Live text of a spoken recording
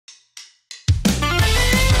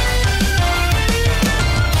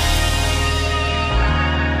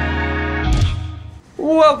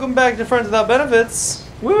Welcome back to Friends Without Benefits.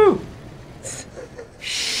 Woo!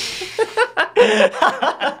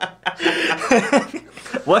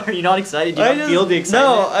 What, are you not excited? Do you not feel the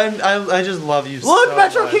excitement? No, I just love you. Look, so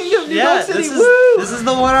Metro much. Kingdom, New York City, this is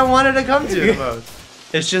the one I wanted to come to the most.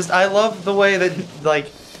 It's just I love the way that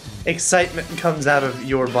like excitement comes out of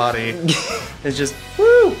your body. It's just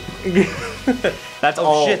woo. That's oh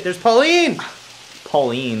all. Shit, there's Pauline.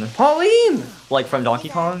 Pauline, like from Donkey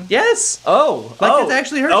Kong. Yes. Oh, like it's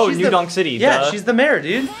actually her. Oh, she's New Donk City. Yeah, duh. she's the mayor,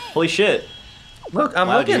 dude. Holy shit. Look, I'm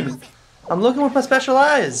looking. Dude. I'm looking with my special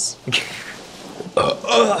eyes.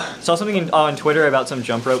 Saw something on Twitter about some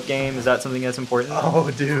jump rope game. Is that something that's important? Oh,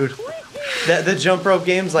 dude. The jump rope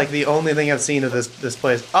game's like the only thing I've seen of this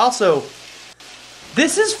place. Also,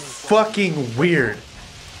 this is fucking weird.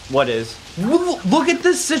 What is? Look at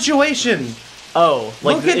this situation. Oh,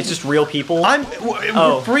 like it's just real people?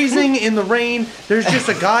 We're freezing in the rain. There's just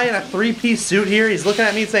a guy in a three-piece suit here. He's looking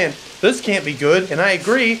at me saying, this can't be good. And I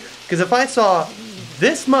agree, because if I saw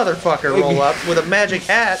this motherfucker roll up with a magic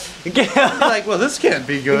hat, I'd be like, well, this can't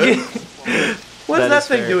be good. What is that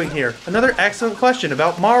thing doing here? Another excellent question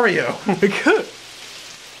about Mario. What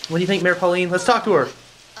do you think, Mayor Pauline? Let's talk to her.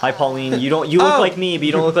 Hi, Pauline. You look like me, but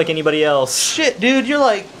you don't look like anybody else. Shit, dude, you're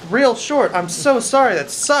like real short. I'm so sorry. That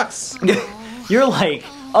sucks. You're like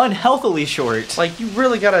unhealthily short. Like you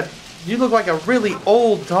really gotta. You look like a really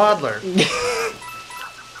old toddler.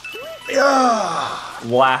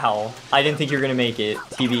 Wow. I didn't think you were gonna make it.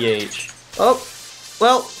 TBH. Oh,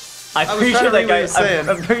 well. I'm pretty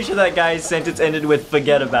sure that guy's sentence ended with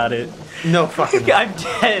 "forget about it." No fucking way. I'm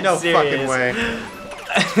dead No serious. fucking way.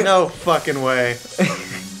 No fucking way.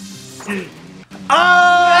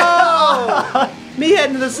 Oh! Me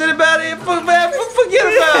heading to the city about it. Forget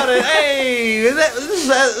about it. Hey,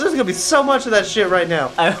 there's gonna be so much of that shit right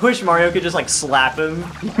now. I wish Mario could just like slap him.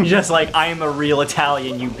 Just like, I am a real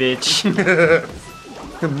Italian, you bitch.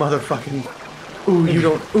 Motherfucking. Ooh, you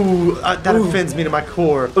don't. Ooh, that offends me to my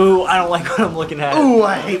core. Ooh, I don't like what I'm looking at. Ooh,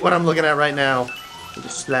 I hate what I'm looking at right now.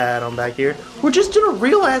 Just slide on back here. We're just in a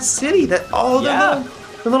real ass city that all the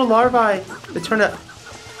little larvae that turn out.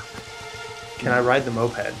 Can I ride the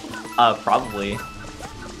moped? Probably.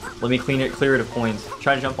 Let me clear it of points.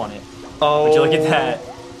 Try to jump on it. Oh. Would you look at that?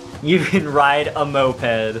 You can ride a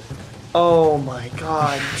moped. Oh my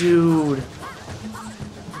god, dude.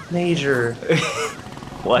 Major.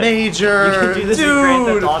 What? Major. You can do this in Grand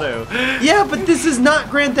Theft Auto. Yeah, but this is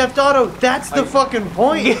not Grand Theft Auto. That's the fucking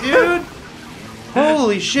point, dude.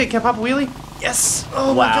 Holy shit, can I pop a wheelie? Yes.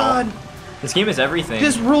 Oh my god. This game is everything.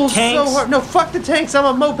 This rules so hard. No, fuck the tanks. I'm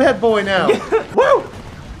a moped boy now. Woo!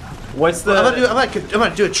 What's the? I'm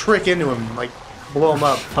gonna do a trick into him, like blow him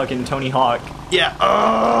up. Fucking Tony Hawk. Yeah.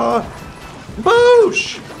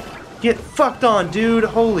 Boosh! Get fucked on, dude.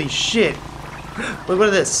 Holy shit. Look, what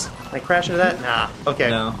is this? Can I crash into that? Nah. Okay.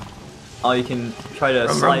 No. Oh, you can try to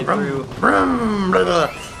slide through.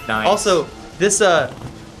 Nice. Also, this let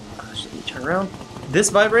me turn around. This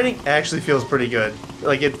vibrating actually feels pretty good.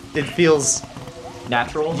 Like it feels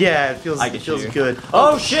natural. Yeah, it feels good.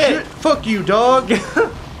 Oh shit! Fuck you, dog.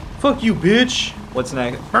 Fuck you, bitch. What's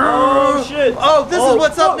next? Oh shit! Oh, this is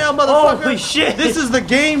what's up now, motherfucker. Holy shit! This is the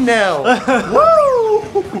game now.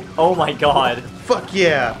 Woo! Oh my god. Fuck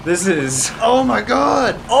yeah. This is. Oh my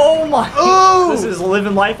god. Oh my. Oh. This is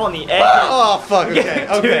living life on the edge. Oh fuck. Okay.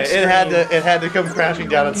 Okay. It had to come crashing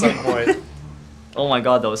down at some point. Oh my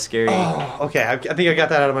god, that was scary. Oh, okay, I think I got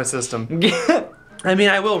that out of my system. I mean,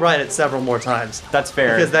 I will ride it several more times. That's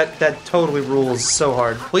fair. Because that totally rules so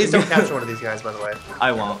hard. Please don't capture one of these guys, by the way.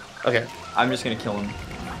 I won't. Okay. I'm just gonna kill him.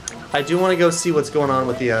 I do want to go see what's going on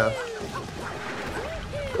with the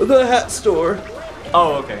hat store.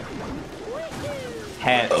 Oh, okay.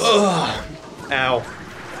 Hats. Ugh. Ow.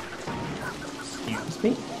 Excuse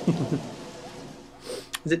me?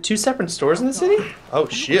 Is it two separate stores in the city? Oh,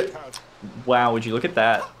 shit. Wow, would you look at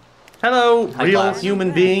that? Hello, High real class.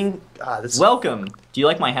 human being. This Welcome. Do you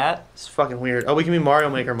like my hat? is fucking weird. Oh, we can be Mario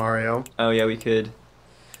Maker Mario. Oh yeah, we could.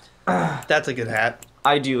 That's a good hat.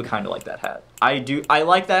 I do kind of like that hat. I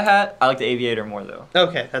like that hat. I like the aviator more though.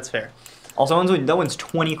 Okay, that's fair. Also, that one's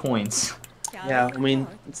 20 coins. Yeah, I mean,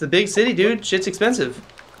 it's the big city, dude. Shit's expensive.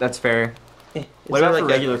 That's fair. What about for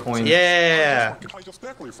regular coins? Yeah.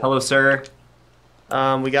 Hello, sir.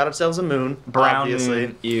 We got ourselves a moon. Brown obviously.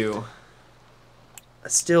 moon. Ew.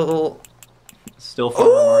 Still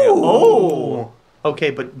Farmer Mario. Oh. Okay,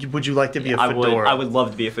 but would you like to be a fedora? I would love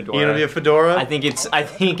to be a fedora. You want to be a fedora? I think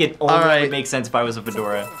it only would make sense if I was a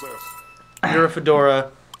fedora. You're a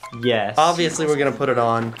fedora. Yes. Obviously, we're gonna put it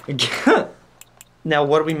on. Now,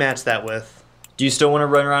 what do we match that with? Do you still want to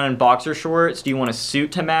run around in boxer shorts? Do you want a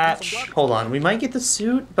suit to match? Hold on, we might get the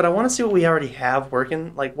suit, but I want to see what we already have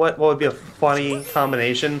working. Like, what would be a funny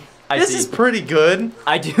combination? This is pretty good.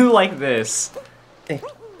 I do like this.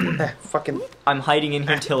 Fucking. I'm hiding in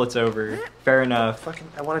here till it's over. Fair enough. Fucking,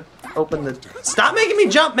 I want to open the. Stop making me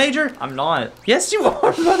jump, Major. I'm not. Yes, you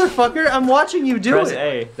are, motherfucker. I'm watching you do Press it.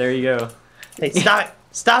 A. There you go. Hey, stop it.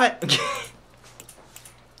 Stop it.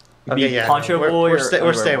 Okay, yeah. Poncho boy.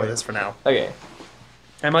 We're staying with this for now. Okay.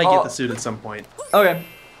 I might get the suit at some point. Okay.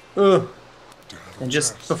 Ugh. And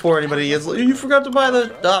just before anybody is, you forgot to buy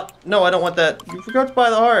the. No, I don't want that. You forgot to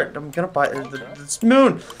buy the heart. I'm gonna buy the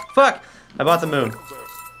moon. Fuck. I bought the moon.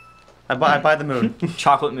 I buy the moon.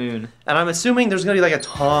 Chocolate moon. And I'm assuming there's gonna be like a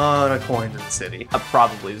ton of coins in the city.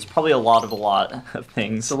 Probably. There's probably a lot of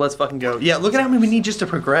things. So let's fucking go. Yeah, look at how many we need just to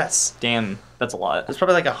progress. Damn, that's a lot. There's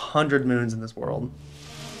probably like 100 moons in this world.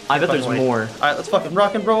 I bet there's more. Alright, let's fucking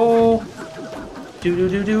rock and roll.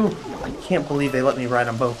 Do. I can't believe they let me ride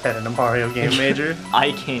on both head in a Mario game, Major.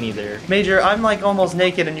 I can't either. Major, I'm like almost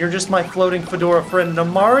naked and you're just my floating fedora friend in a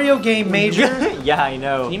Mario game, Major. Yeah, I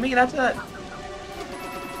know. Can you make it out to that?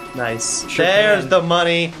 Nice. Sure There's can. the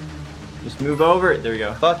money. Just move over it. There we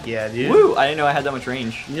go. Fuck yeah, dude. Woo! I didn't know I had that much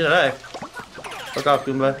range. Neither did I. Fuck off,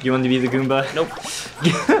 Goomba. You want to be the Goomba? Nope.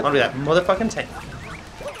 I want to be that motherfucking tank.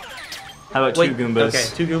 How about two Goombas? Okay,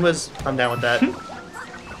 2 Goombas. I'm down with that.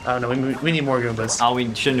 Oh no, we need more Goombas. Oh,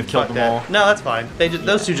 we shouldn't have killed Fuck them all. that. No, that's fine.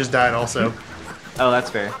 Those 2 just died also. Oh, that's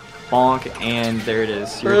fair. Bonk, and there it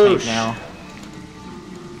is. You're a tank now.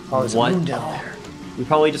 Oh, there's a moon down there. We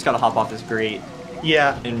probably just gotta hop off this grate.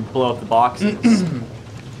 Yeah. And blow up the boxes.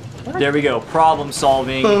 There we go. Problem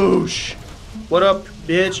solving. Boosh. What up,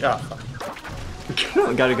 bitch? Oh,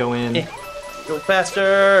 fuck. Gotta go in. Go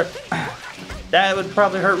faster. That would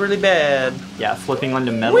probably hurt really bad. Yeah, flipping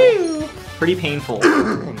onto metal. Woo. Pretty painful.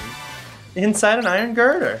 Inside an iron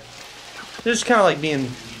girder. They're just kind of like being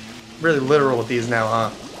really literal with these now, huh?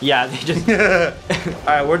 Yeah, they just...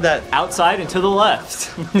 Alright, where'd that... Outside and to the left.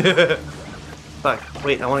 Fuck.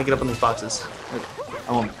 Wait, I want to get up on these boxes.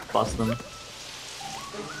 I won't bust them.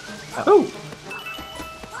 Oh!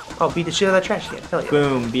 Oh, beat the shit out of that trash again. Hell yeah.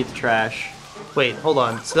 Boom, beat the trash. Wait, hold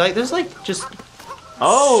on. So like, there's like just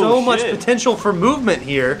so much potential for movement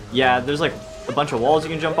here. Yeah, there's like a bunch of walls you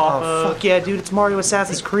can jump off of. Fuck yeah, dude. It's Mario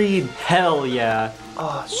Assassin's Creed. Hell yeah.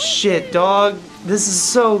 Oh, shit, dog. This is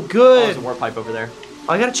so Oh, good. there's a warp pipe over there.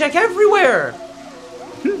 I gotta check everywhere.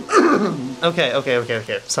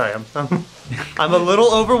 Okay. Sorry, I'm a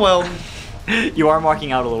little overwhelmed. You are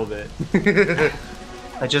marking out a little bit.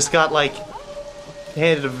 I just got like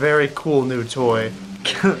handed a very cool new toy.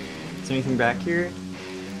 Is there anything back here?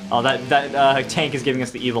 Oh, that tank is giving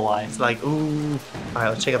us the evil eye. It's like, ooh. All right,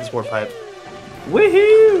 let's check out this warp pipe.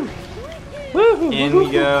 Woohoo! Woohoo! In we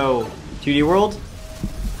go. 2D world.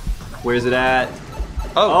 Where's it at?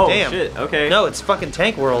 Oh, damn. Shit. Okay. No, it's fucking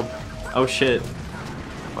Tank World. Oh shit.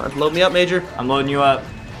 Come on, load me up, Major. I'm loading you up.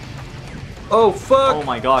 Oh fuck. Oh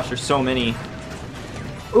my gosh, there's so many.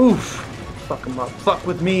 Oof. Fuck him up. Fuck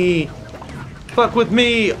with me. Fuck with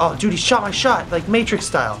me. Oh, dude, he shot my shot like Matrix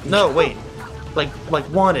style. No, wait. Like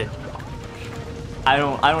Wanted. I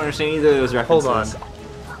don't understand either of those references. Hold on.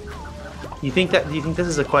 Do you think this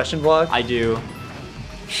is a question block? I do.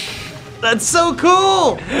 That's so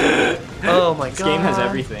cool! Oh my god. This game has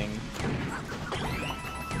everything.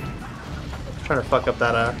 I'm trying to fuck up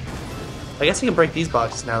that I guess I can break these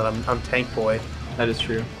boxes now that I'm Tank Boy. That is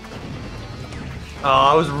true. Oh,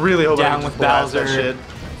 I was really hoping Down I could with blast that Bowser.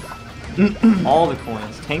 shit. All the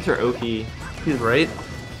coins. Tanks are OP. He's right.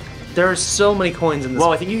 There are so many coins in this.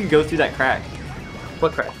 Well, I think you can go through that crack.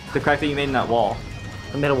 What crack? The crack that you made in that wall.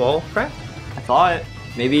 I made a wall crack? I thought.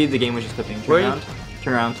 Maybe the game was just clipping. Turn around.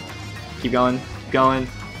 Turn around. Keep going. Keep going.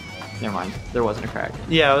 Never mind. There wasn't a crack.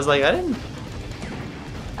 Yeah, I was like, I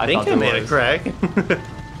think I made a crack.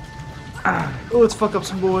 Oh, let's fuck up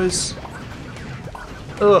some boys.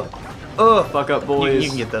 Ugh. Fuck up, boys. You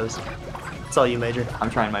can get those. It's all you, Major. I'm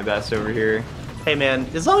trying my best over here. Hey, man,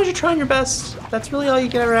 as long as you're trying your best, that's really all you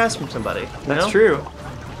can ever ask from somebody. That's true.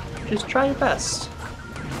 Just try your best.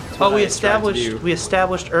 Oh, we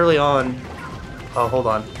established early on. Oh, hold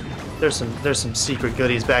on. There's some secret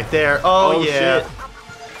goodies back there. Oh yeah. Shit.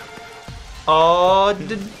 Oh,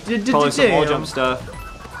 Probably some wall jump stuff.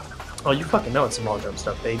 Oh, you fucking know it's some wall jump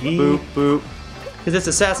stuff, baby. Boop boop. Because it's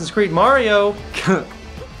Assassin's Creed Mario.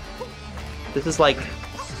 This is like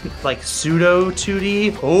pseudo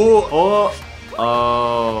 2D.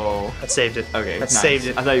 Oh. I saved it. Okay. I saved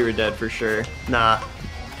it. I thought you were dead for sure. Nah.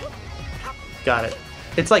 Got it.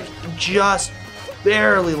 It's like just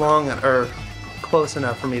barely long or close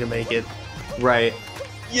enough for me to make it. Right.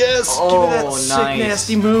 Yes! Give me that sick,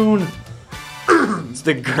 nasty moon! It's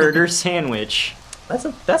the girder sandwich.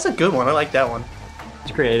 That's a good one. I like that one.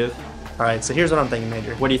 It's creative. Alright, so here's what I'm thinking,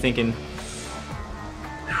 Major. What are you thinking?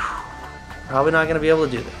 Probably not going to be able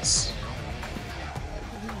to do this.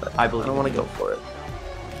 But I believe I don't want to go for it.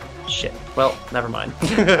 Shit. Well, never mind.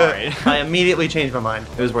 Alright. I immediately changed my mind.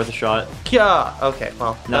 It was worth a shot. Yeah. Okay.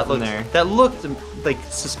 Well, that looked like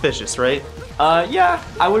suspicious, right? Yeah.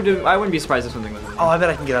 I wouldn't be surprised if something was in there. Oh, I bet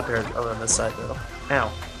I can get up there on this side though.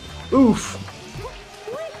 Ow. Oof.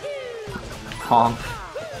 Honk.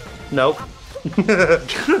 Nope.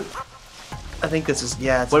 I think this is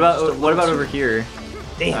It's what about over here?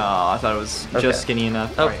 Damn. Oh, I thought it was just skinny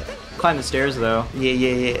enough. Okay. Alright. Climb the stairs though.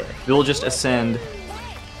 Yeah. We'll just ascend.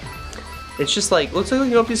 It's just like, looks like we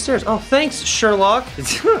can go up these stairs. Oh, thanks, Sherlock.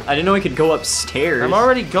 I didn't know we could go upstairs. I'm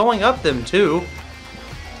already going up them too.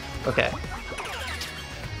 Okay.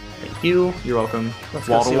 Thank you. You're welcome. Let's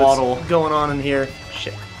go see Waddle. what's going on in here.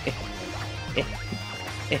 Shit.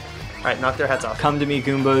 Alright, knock their heads off. Come to me,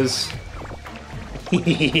 Goombas.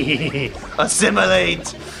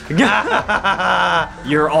 Assimilate!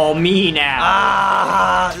 You're all me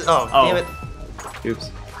now. Oh, damn it. Oops.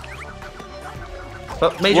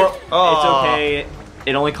 Oh, Major. Well, it's okay.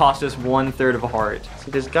 It only cost us 1/3 of a heart. See,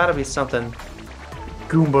 there's gotta be something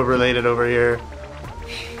Goomba related over here.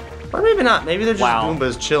 Or maybe not. Maybe they're just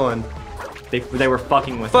Goombas chilling. They were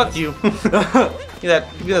fucking with Fuck us. you. Give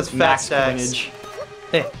me those fat Max stacks.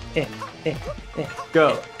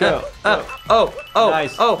 Go.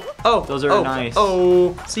 Nice. Oh. Those are nice.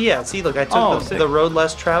 Oh. See, look, I took sick. the road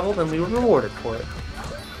less traveled and we were rewarded for it.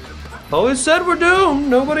 Always said we're doomed.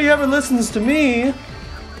 Nobody ever listens to me.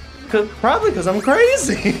 Probably because I'm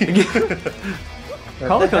crazy.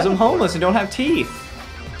 Probably because I'm homeless and don't have teeth.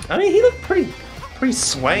 I mean, he looked pretty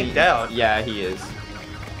swanked out. Yeah, he is.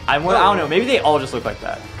 I don't know. Maybe they all just look like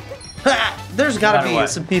that. There's got to be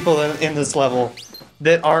some people in this level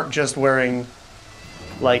that aren't just wearing,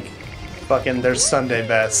 like, fucking their Sunday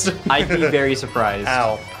best. I'd be very surprised.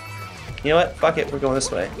 Ow. You know what? Fuck it. We're going this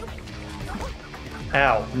way.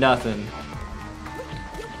 Ow. Nothing.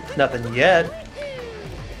 Nothing yet.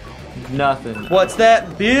 Nothing. What's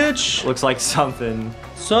that, bitch? Looks like something.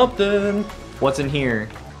 Something. What's in here?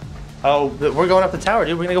 Oh, we're going up the tower,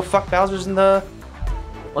 dude. We're gonna go fuck Bowser's in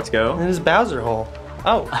Let's go. his Bowser hole.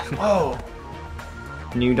 Oh. Whoa.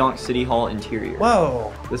 New Donk City Hall interior.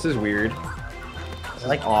 Whoa. This is weird. I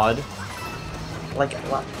like Odd. I like it a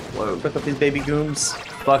lot. Whoa. Pick up these baby gooms.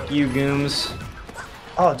 Fuck you, Gooms.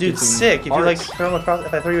 Oh, dude, some sick. If you like hearts. throw them across,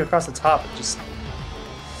 if I throw you across the top, it just.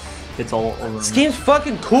 It's all over. This game's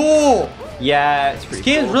fucking cool. Yeah, it's pretty This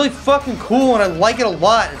game's cool. really fucking cool, and I like it a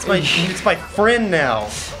lot. It's my friend now.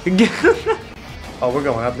 Oh, we're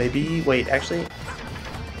going up, baby. Wait, actually,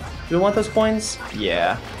 do we want those coins?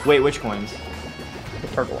 Yeah. Wait, which coins? The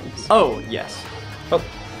purple ones. Oh, yes. Oh,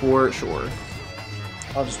 For sure.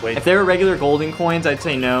 I'll just wait. If they were regular golden coins, I'd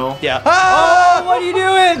say no. Yeah. Oh, what are you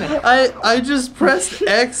doing? I just pressed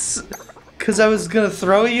X because I was gonna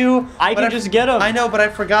throw you. I can just get them. I know, but I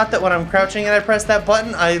forgot that when I'm crouching and I press that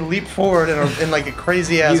button, I leap forward in like a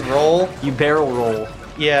crazy ass roll. You barrel roll.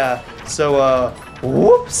 Yeah. So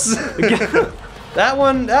whoops. That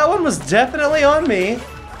one was definitely on me.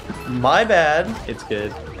 My bad. It's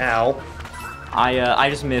good. Ow. I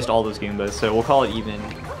just missed all those Goombas, so we'll call it even.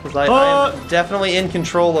 Because I am definitely in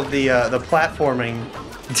control of the platforming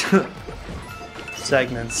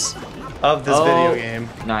segments of this video game.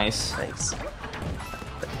 Nice. Thanks.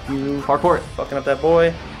 Parkour. Fucking up that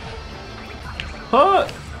boy. Oh.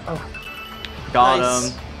 Got Nice.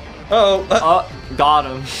 him. Oh. Got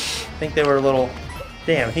him. I think they were a little.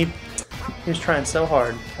 Damn, he was trying so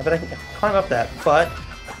hard. I bet I can climb up that, but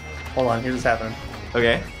hold on, here's what's happening.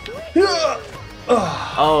 Okay.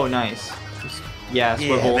 Oh, nice. Yeah,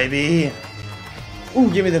 swivel. Yeah, baby.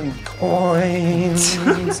 Ooh, give me them coins.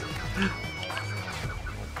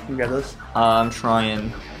 You got those? I'm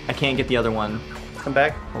trying. I can't get the other one. Come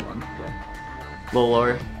back. Hold on. Okay. A little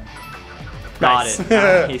lower. Nice.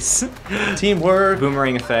 Got it. Nice. Teamwork.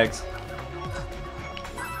 Boomerang effect.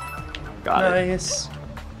 Got it. Nice.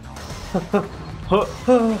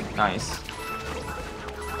 Nice.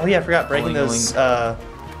 Oh yeah, I forgot breaking those. The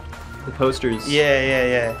posters.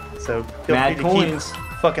 Yeah. So feel Mad free to coins. keep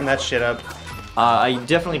fucking that shit up. I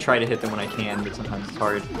definitely try to hit them when I can, but sometimes it's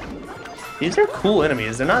hard. These are cool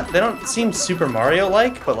enemies. They don't seem Super Mario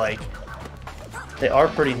like, but like they are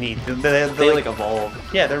pretty neat. They like evolve.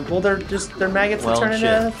 Yeah, they're maggots that turn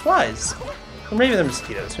into flies. Or maybe they're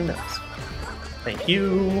mosquitoes. Who knows? Thank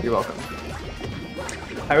you. You're welcome.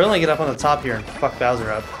 I really want to get up on the top here and fuck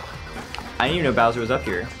Bowser up. I didn't even know Bowser was up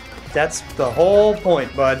here. That's the whole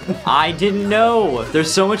point, bud. I didn't know.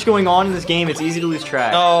 There's so much going on in this game. It's easy to lose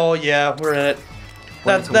track. Oh yeah, we're in it.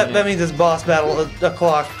 That means it's boss battle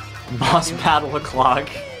o'clock. Boss battle o'clock.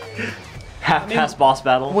 Half-past boss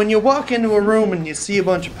battle. When you walk into a room and you see a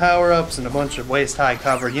bunch of power-ups and a bunch of waist-high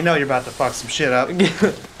cover, you know you're about to fuck some shit up.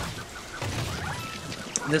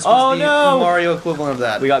 This was the Mario equivalent of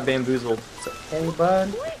that. We got bamboozled. Hey,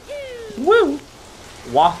 bud. Woo!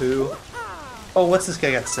 Wahoo. Oh, what's this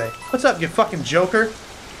guy got to say? What's up, you fucking joker?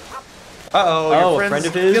 Uh-oh, your friend's friend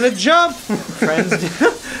of his? gonna jump! Friends.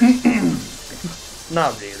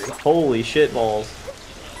 Not really. Holy shit balls.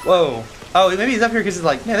 Whoa. Oh, maybe he's up here because he's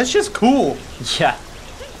like, man, that's just cool. Yeah.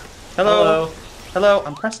 Hello. Hello.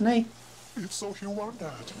 I'm pressing A. It's so you want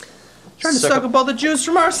that. Trying to suck up all the juice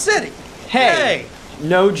from our city. Hey.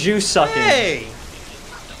 No juice sucking. Hey.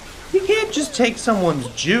 You can't just take someone's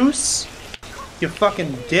juice. You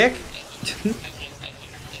fucking dick.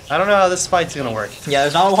 I don't know how this fight's gonna work. Yeah,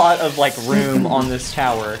 there's not a lot of like room on this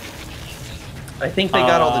tower. I think they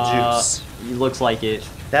got all the juice. It looks like it.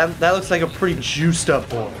 That looks like a pretty juiced up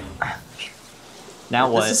boy. Now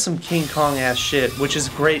what? This is some King Kong ass shit, which is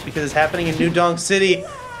great because it's happening in New Donk City,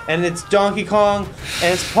 and it's Donkey Kong,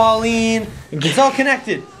 and it's Pauline. It's all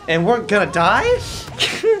connected, and we're gonna die?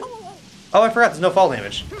 Oh, I forgot. There's no fall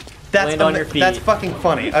damage. Land on your feet. That's fucking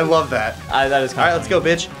funny. I love that. That is kind of All right, let's go,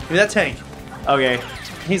 bitch. Give me that tank. Okay.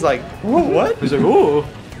 He's like, ooh, what? He's like, ooh,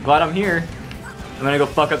 glad I'm here. I'm gonna go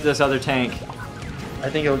fuck up this other tank. I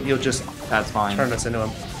think you'll just That's fine. turn us into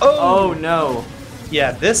him. Oh no.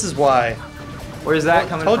 Yeah, this is why. Where's that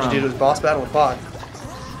coming from? I told you, dude, it was boss battle with Bach.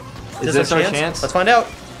 Is this our chance? Let's find out.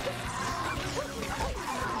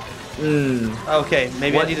 Okay,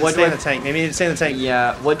 maybe I need to stay in the tank. Maybe I need to stay in the tank.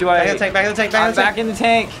 Yeah, what do I... Back in the tank, back in the tank, back in the tank. Back in the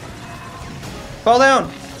tank. Fall down.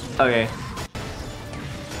 Okay.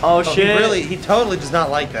 Oh shit. He totally does not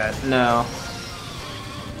like that. No.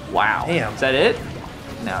 Wow. Damn. Is that it?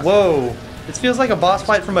 No. Whoa. This feels like a boss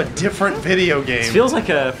fight from a different video game. This feels like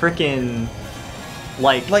a freaking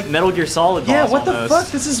like Metal Gear Solid boss. Yeah, what almost. the fuck?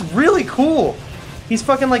 This is really cool. He's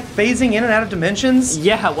fucking like phasing in and out of dimensions.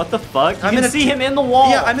 Yeah, what the fuck? You I'm can see him in the wall.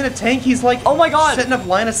 Yeah, I'm in a tank. He's like, oh my god, setting up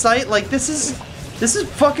line of sight. Like this is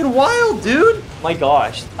fucking wild, dude. My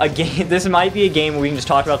gosh, a game. This might be a game where we can just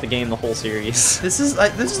talk about the game the whole series. This is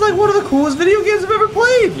like one of the coolest video games I've ever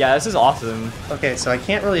played. Yeah, this is awesome. Okay, so I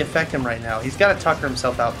can't really affect him right now. He's got to tucker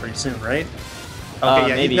himself out pretty soon, right? Okay,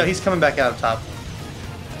 yeah, maybe. He's coming back out of top.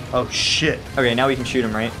 Oh shit. Okay, now we can shoot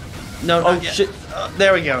him, right? No. Oh shit.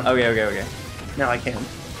 There we go. Okay. Now I can.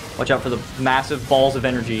 Watch out for the massive balls of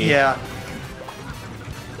energy. Yeah.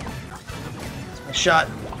 It's my shot.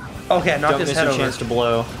 Okay, I knocked his head over. Don't miss your chance to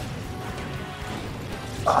blow.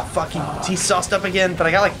 Oh, fuck, he's sauced up again, but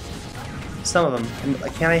I got like some of them.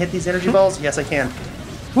 Can I hit these energy balls? Yes, I can.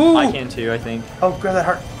 Woo! I can too, I think. Oh, grab that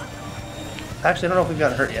heart. Actually, I don't know if we've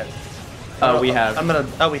gotten hurt yet. We have.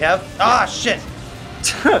 Oh, we have? Ah, shit!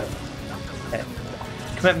 Okay.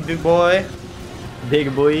 Come at me, big boy.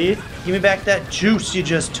 Big boy. Give me back that juice you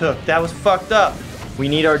just took. That was fucked up. We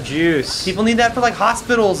need our juice. People need that for like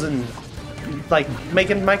hospitals and like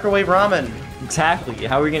making microwave ramen. Exactly.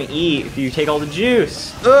 How are we gonna eat if you take all the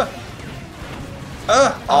juice? Oh,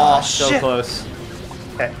 so shit. close.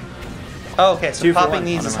 Okay. Oh, okay, so 2 for popping 1.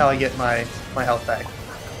 these is how I get my health back.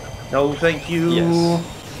 No, thank you. Yes.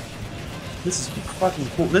 This is fucking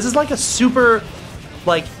cool. This is like a super,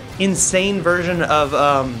 like, insane version of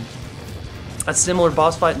a similar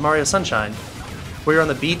boss fight in Mario Sunshine, where you're on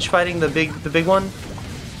the beach fighting the big one.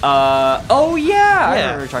 Oh yeah, I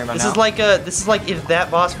remember what you're talking about This is like if that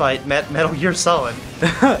boss fight met Metal Gear Solid.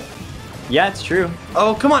 Yeah, it's true.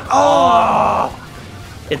 Oh, come on. Oh!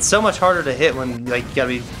 It's so much harder to hit when, like, you gotta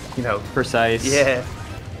be, you know, Precise. yeah.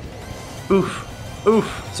 Oof.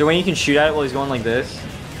 Oof. So when you can shoot at it while he's going like this?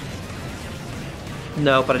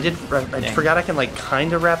 No, but I forgot I can, like,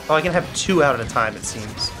 kind of wrap. Oh, I can have 2 out at a time, it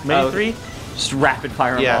seems. Maybe 3? Just rapid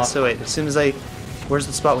fire them Yeah, off. so wait, as soon as where's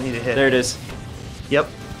the spot we need to hit? There it is. Yep.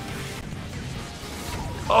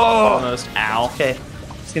 Oh! Almost. Ow. Okay.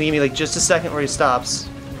 It's gonna give me, like, just a second where he stops.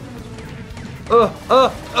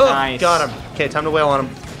 Nice. Got him. Okay, time to wail on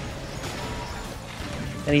him.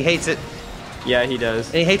 And he hates it. Yeah, he does.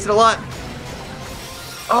 And he hates it a lot.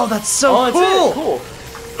 Oh, that's so cool! That's it.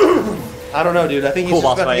 Cool. I don't know, dude. I think he's Cool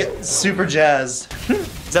just boss about to fight. get super jazzed.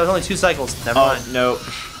 That was only 2 cycles. Never mind. Oh, no.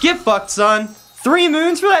 Get fucked, son. 3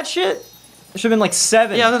 moons for that shit? It should have been like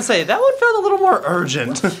 7. Yeah, I was gonna say, that one felt a little more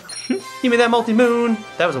urgent. Give me that multi-moon.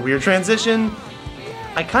 That was a weird transition.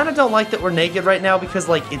 I kind of don't like that we're naked right now because,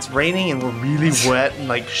 like, it's raining and we're really wet and,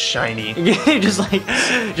 like, shiny. just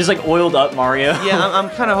like oiled up Mario. Yeah, I'm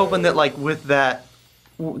kind of hoping that, like, with that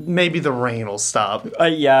maybe the rain will stop.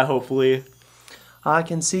 Yeah, hopefully. I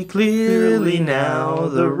can see clearly now,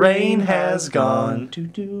 the rain has gone.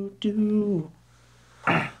 Do.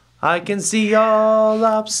 I can see all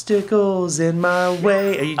obstacles in my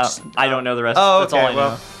way. Are you just, I don't know the rest. Oh, That's okay, all I know.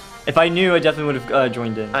 well. If I knew, I definitely would have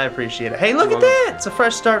joined in. I appreciate it. Hey, look at that! It's a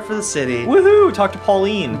fresh start for the city. Woohoo! Talk to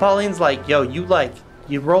Pauline. And Pauline's like, yo,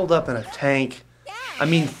 you rolled up in a tank. I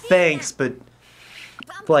mean, thanks, but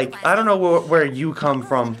like, I don't know where you come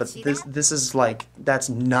from, but this is like, that's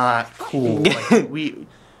not cool. Like,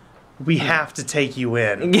 we have to take you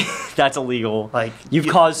in. That's illegal. Like, You've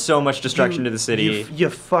caused so much destruction to the city. You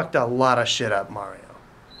fucked a lot of shit up, Mario.